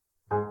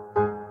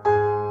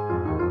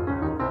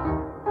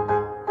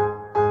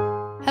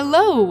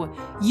Hello!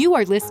 You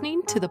are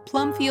listening to the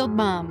Plumfield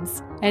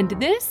Moms, and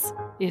this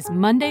is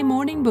Monday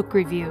Morning Book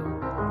Review.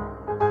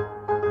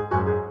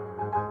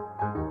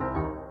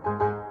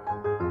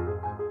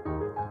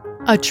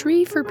 A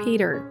Tree for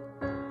Peter,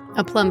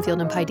 a Plumfield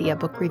and Paideia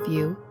book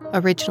review,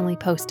 originally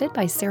posted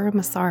by Sarah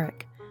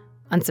Masaryk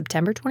on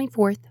September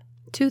 24th,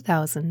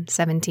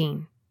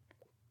 2017.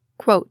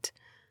 Quote,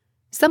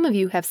 "Some of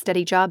you have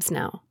steady jobs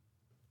now.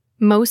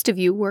 Most of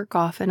you work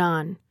off and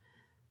on.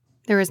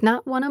 There is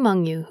not one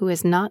among you who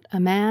is not a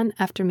man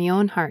after me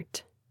own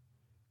heart.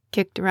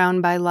 Kicked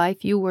around by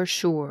life, you were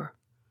sure.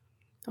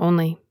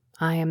 Only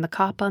I am the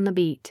cop on the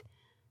beat,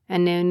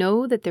 and I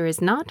know that there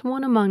is not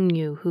one among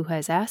you who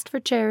has asked for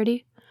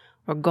charity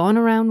or gone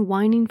around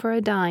whining for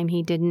a dime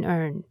he didn't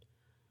earn.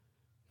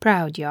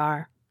 Proud you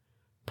are.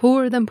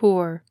 Poorer than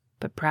poor,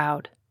 but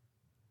proud.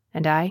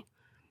 And I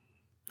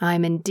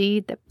am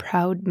indeed the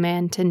proud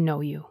man to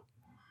know you."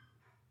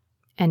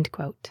 End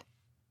quote.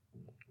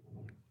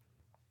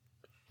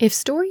 If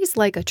stories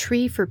like A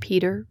Tree for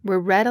Peter were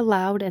read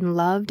aloud and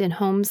loved in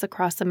homes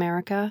across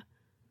America,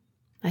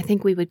 I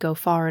think we would go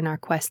far in our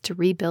quest to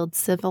rebuild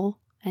civil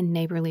and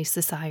neighborly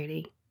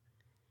society.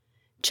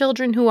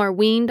 Children who are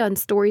weaned on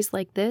stories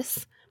like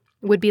this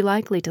would be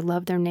likely to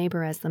love their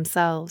neighbor as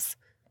themselves,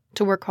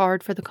 to work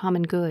hard for the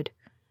common good,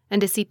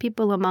 and to see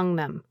people among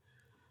them,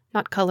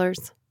 not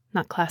colors,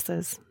 not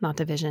classes, not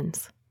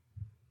divisions.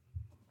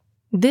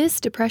 This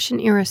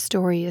Depression-era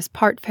story is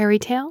part fairy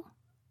tale,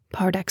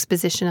 part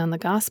exposition on the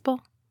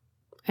gospel,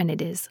 and it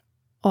is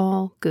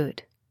all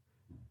good.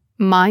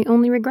 My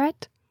only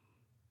regret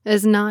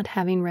is not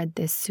having read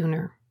this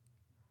sooner.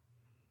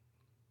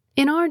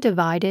 In our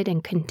divided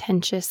and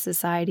contentious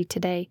society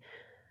today,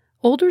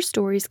 older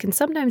stories can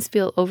sometimes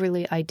feel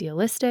overly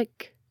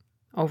idealistic,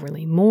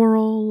 overly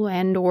moral,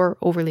 and/or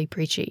overly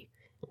preachy.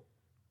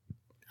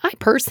 I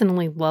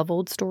personally love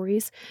old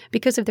stories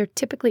because of their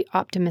typically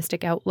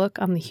optimistic outlook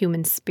on the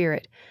human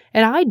spirit,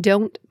 and I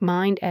don't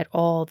mind at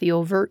all the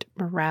overt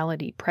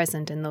morality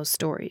present in those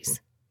stories.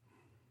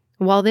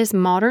 While this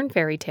modern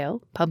fairy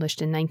tale,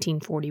 published in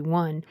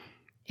 1941,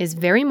 is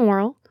very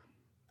moral,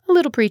 a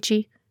little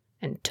preachy,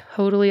 and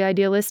totally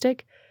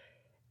idealistic,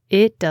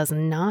 it does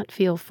not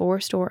feel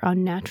forced or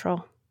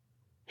unnatural.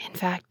 In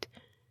fact,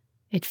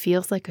 it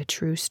feels like a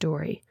true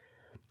story.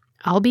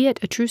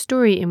 Albeit a true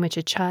story in which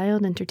a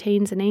child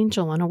entertains an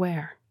angel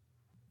unaware.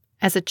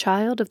 As a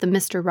child of the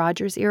Mr.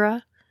 Rogers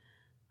era,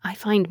 I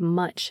find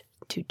much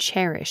to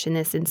cherish in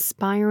this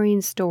inspiring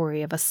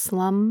story of a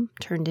slum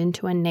turned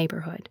into a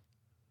neighborhood.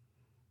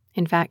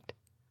 In fact,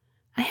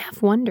 I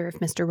half wonder if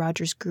Mr.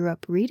 Rogers grew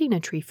up reading A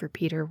Tree for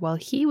Peter while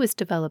he was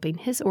developing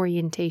his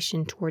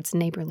orientation towards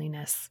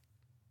neighborliness.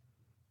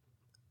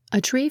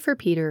 A Tree for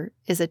Peter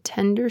is a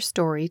tender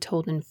story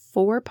told in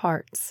 4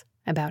 parts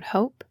about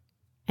hope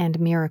and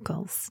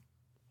miracles.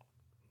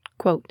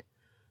 Quote,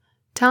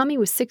 "Tommy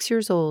was 6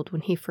 years old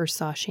when he first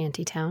saw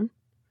Shantytown.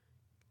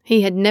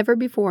 He had never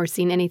before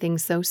seen anything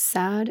so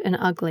sad and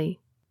ugly.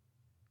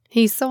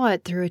 He saw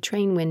it through a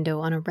train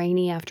window on a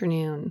rainy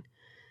afternoon.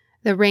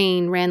 The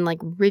rain ran like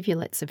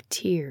rivulets of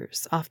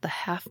tears off the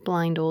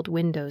half-blind old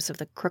windows of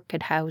the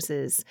crooked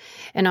houses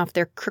and off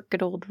their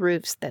crooked old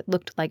roofs that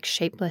looked like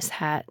shapeless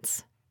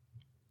hats."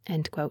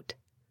 End quote.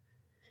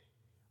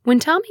 When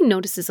Tommy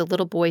notices a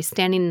little boy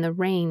standing in the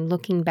rain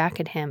looking back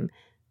at him,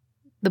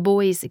 the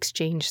boys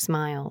exchange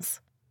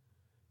smiles.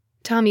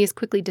 Tommy is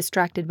quickly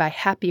distracted by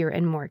happier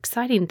and more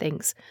exciting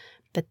things,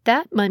 but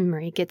that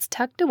memory gets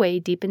tucked away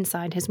deep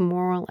inside his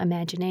moral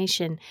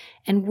imagination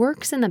and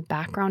works in the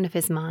background of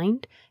his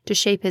mind to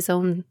shape his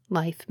own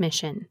life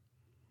mission.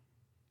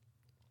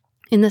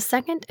 In the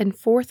 2nd and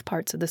 4th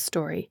parts of the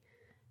story,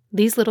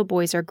 these little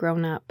boys are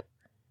grown up.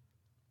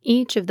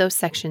 Each of those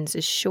sections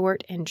is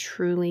short and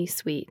truly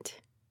sweet.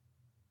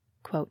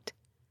 Quote,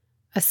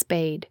 "A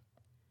spade.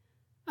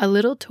 A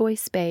little toy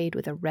spade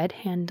with a red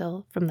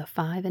handle from the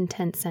 5 and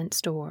 10 cent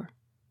store,"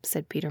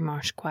 said Peter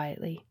Marsh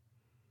quietly.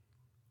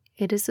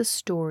 It is a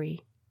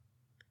story,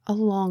 a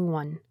long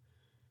one,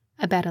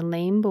 about a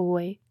lame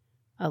boy,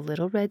 a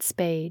little red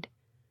spade,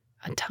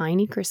 a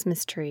tiny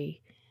Christmas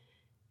tree,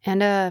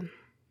 and a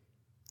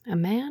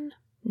man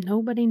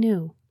nobody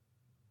knew.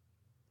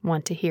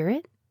 Want to hear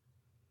it?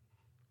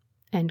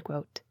 End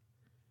quote.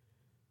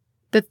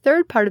 The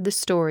 3rd part of the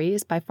story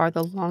is by far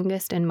the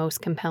longest and most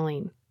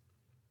compelling.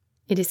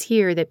 It is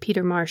here that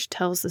Peter Marsh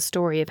tells the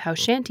story of how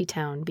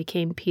Shantytown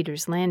became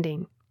Peter's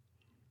Landing,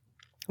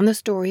 and the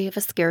story of a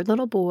scared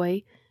little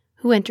boy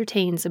who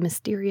entertains a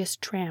mysterious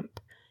tramp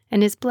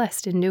and is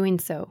blessed in doing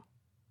so.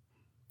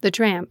 The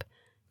tramp,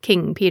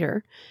 King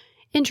Peter,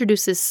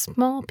 introduces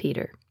Small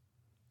Peter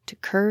to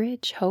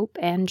courage, hope,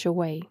 and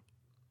joy.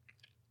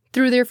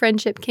 Through their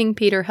friendship, King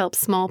Peter helps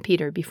Small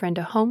Peter befriend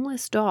a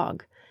homeless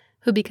dog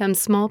who becomes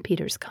Small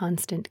Peter's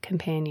constant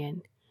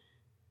companion.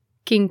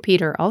 King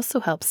Peter also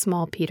helps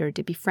Small Peter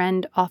to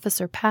befriend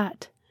Officer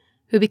Pat,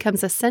 who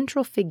becomes a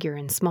central figure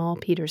in Small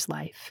Peter's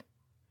life.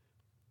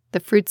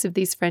 The fruits of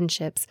these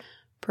friendships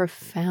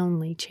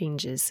profoundly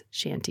changes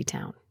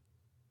Shantytown.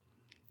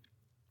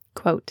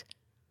 Quote,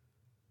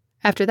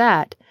 After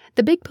that,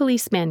 the big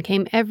policeman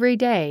came every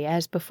day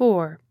as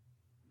before.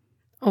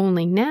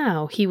 Only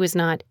now he was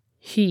not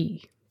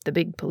he, the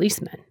big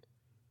policeman.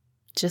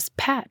 Just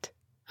Pat,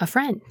 a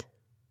friend.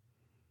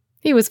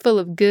 He was full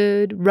of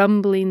good,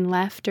 rumbling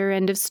laughter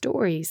and of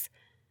stories.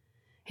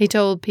 He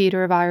told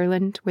Peter of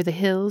Ireland, where the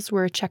hills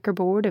were a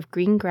checkerboard of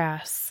green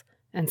grass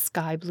and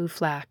sky-blue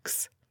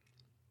flax,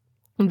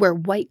 where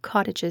white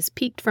cottages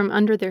peeked from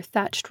under their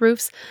thatched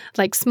roofs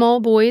like small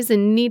boys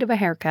in need of a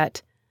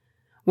haircut,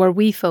 where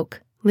wee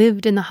folk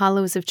lived in the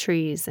hollows of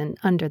trees and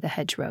under the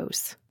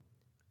hedgerows.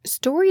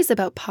 Stories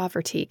about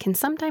poverty can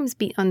sometimes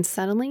be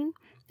unsettling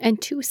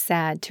and too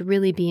sad to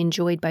really be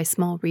enjoyed by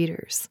small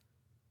readers.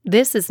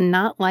 This is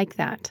not like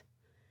that.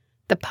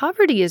 The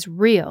poverty is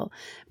real,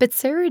 but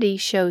Seredy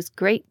shows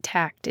great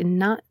tact in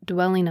not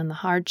dwelling on the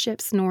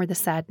hardships nor the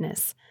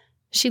sadness.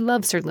 She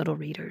loves her little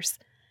readers,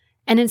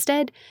 and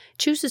instead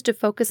chooses to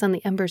focus on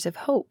the embers of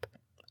hope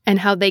and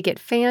how they get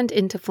fanned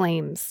into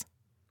flames.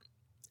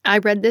 I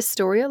read this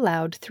story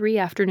aloud 3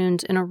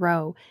 afternoons in a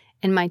row,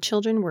 and my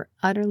children were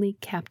utterly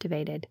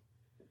captivated.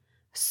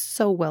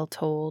 So well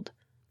told.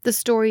 The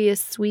story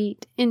is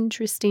sweet,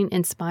 interesting,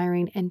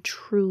 inspiring, and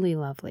truly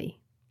lovely.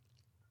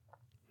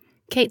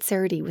 Kate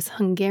Seredy was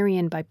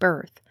Hungarian by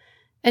birth,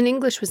 and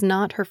English was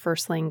not her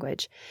first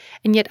language,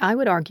 and yet I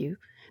would argue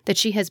that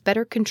she has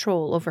better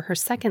control over her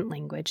second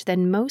language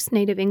than most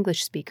native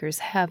English speakers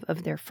have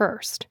of their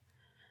first.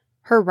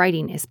 Her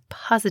writing is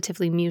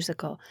positively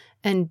musical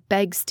and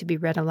begs to be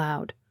read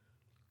aloud.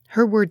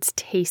 Her words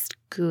taste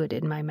good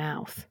in my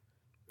mouth.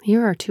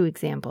 Here are 2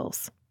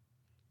 examples.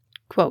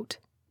 Quote,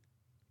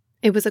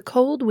 "It was a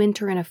cold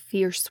winter and a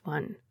fierce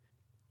one.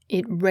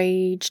 It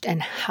raged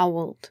and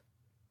howled.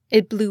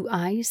 It blew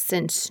ice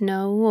and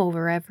snow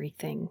over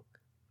everything.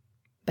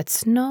 But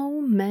snow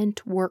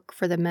meant work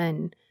for the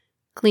men,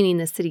 cleaning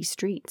the city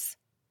streets.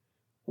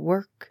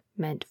 Work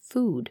meant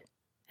food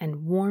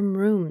and warm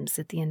rooms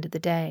at the end of the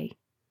day.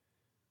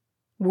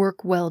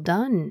 Work well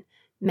done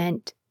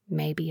meant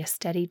maybe a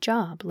steady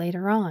job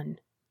later on.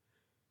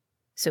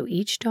 So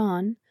each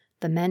dawn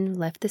the men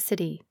left the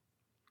city.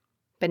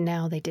 But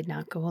now they did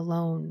not go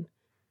alone.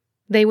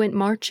 They went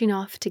marching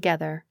off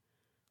together,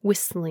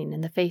 whistling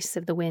in the face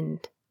of the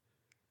wind.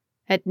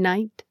 At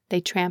night they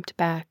tramped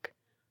back,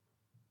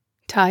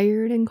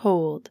 tired and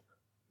cold,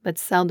 but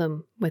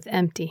seldom with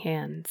empty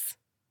hands."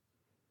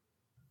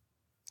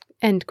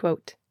 End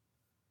quote.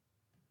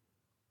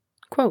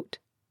 Quote,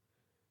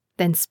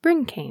 "Then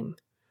spring came.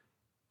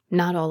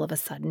 Not all of a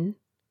sudden.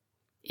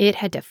 It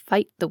had to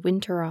fight the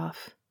winter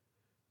off.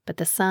 But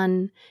the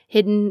sun,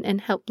 hidden and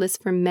helpless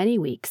for many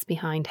weeks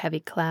behind heavy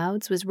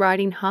clouds, was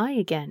riding high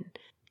again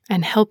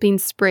and helping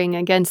spring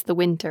against the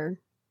winter.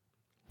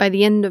 By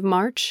the end of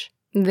March,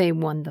 they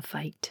won the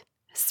fight,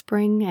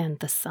 spring and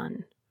the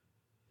sun.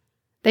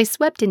 They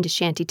swept into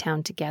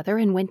Shantytown together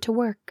and went to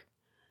work.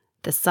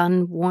 The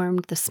sun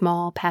warmed the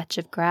small patch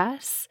of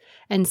grass,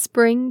 and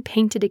spring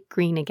painted it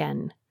green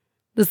again.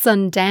 The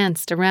sun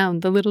danced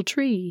around the little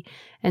tree,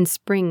 and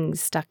spring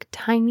stuck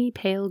tiny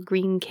pale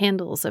green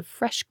candles of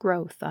fresh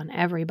growth on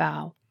every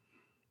bough.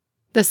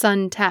 The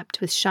sun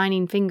tapped with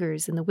shining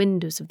fingers in the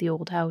windows of the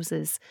old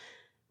houses.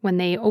 When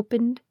they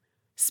opened,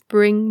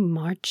 spring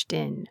marched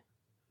in."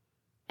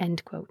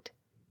 End quote.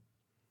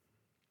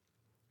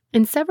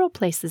 In several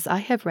places I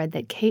have read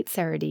that Kate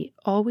Seredy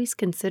always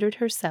considered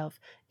herself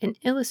an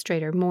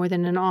illustrator more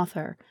than an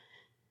author.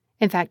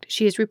 In fact,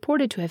 she is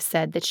reported to have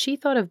said that she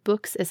thought of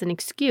books as an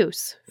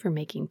excuse for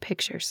making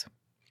pictures.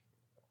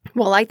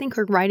 While I think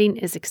her writing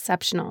is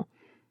exceptional,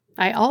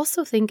 I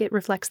also think it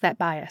reflects that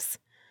bias.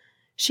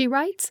 She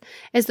writes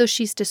as though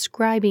she's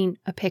describing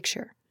a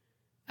picture,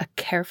 a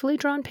carefully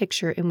drawn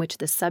picture in which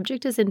the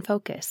subject is in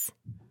focus,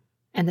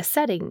 and the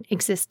setting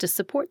exists to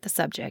support the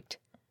subject,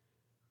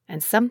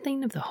 and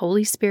something of the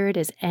Holy Spirit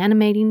is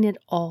animating it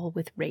all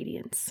with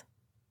radiance.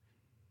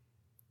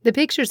 The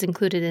pictures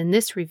included in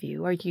this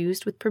review are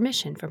used with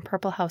permission from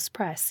Purple House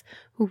Press,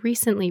 who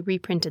recently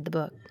reprinted the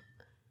book.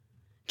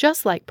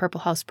 Just like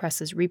Purple House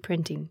Press's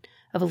reprinting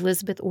of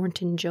Elizabeth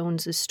Orton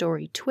Jones's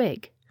story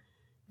Twig,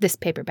 this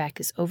paperback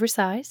is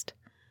oversized,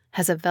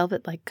 has a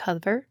velvet-like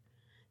cover,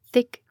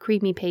 thick,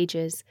 creamy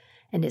pages,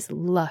 and is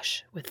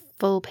lush with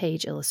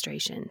full-page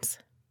illustrations.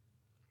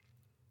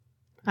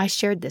 I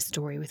shared this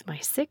story with my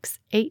 6,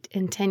 8,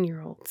 and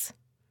 10-year-olds.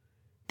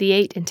 The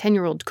 8 and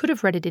 10-year-old could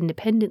have read it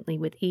independently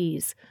with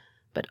ease,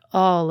 but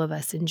all of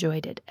us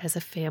enjoyed it as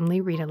a family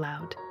read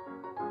aloud.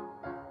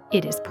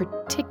 It is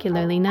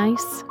particularly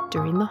nice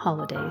during the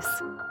holidays.